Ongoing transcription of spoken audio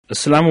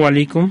Assalamu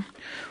alaikum.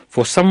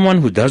 For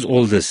someone who does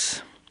all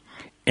this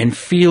and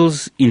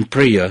feels in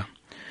prayer,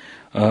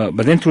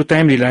 but then through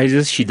time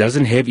realizes she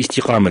doesn't have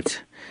istiqamat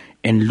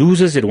and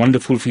loses that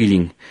wonderful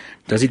feeling,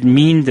 does it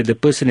mean that the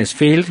person has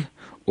failed,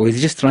 or is it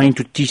just trying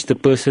to teach the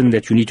person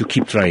that you need to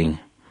keep trying?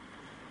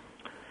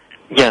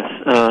 Yes,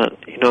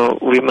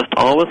 we must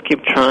always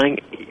keep trying.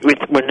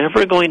 We're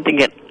never going to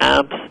get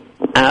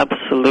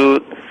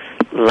absolute,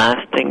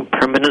 lasting,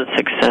 permanent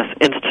success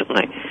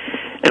instantly.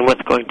 And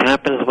what's going to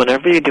happen is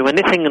whenever you do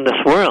anything in this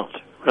world,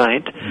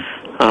 right,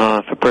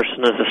 if a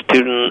person is a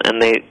student and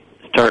they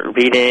start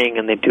reading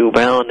and they do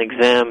well in an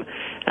exam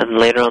and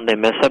later on they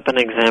mess up an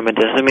exam, it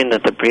doesn't mean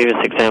that the previous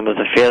exam was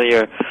a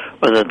failure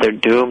or that they're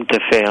doomed to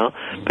fail,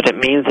 but it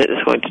means that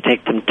it's going to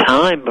take them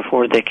time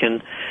before they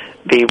can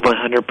be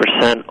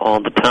 100%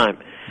 all the time.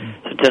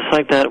 So just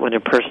like that, when a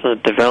person is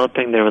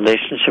developing their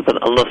relationship with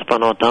Allah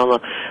subhanahu wa ta'ala,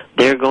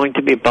 there are going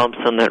to be bumps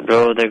on that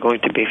road, there are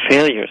going to be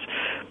failures.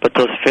 But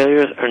those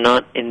failures are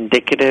not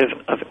indicative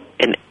of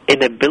an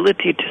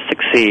inability to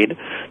succeed.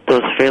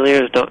 Those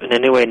failures don't in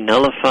any way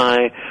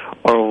nullify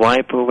or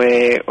wipe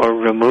away or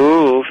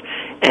remove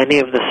any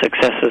of the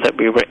successes that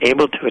we were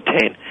able to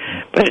attain.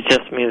 But it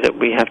just means that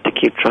we have to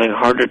keep trying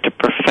harder to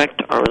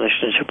perfect our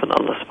relationship with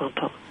Allah subhanahu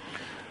wa ta'ala.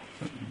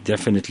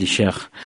 Definitely, Sheikh.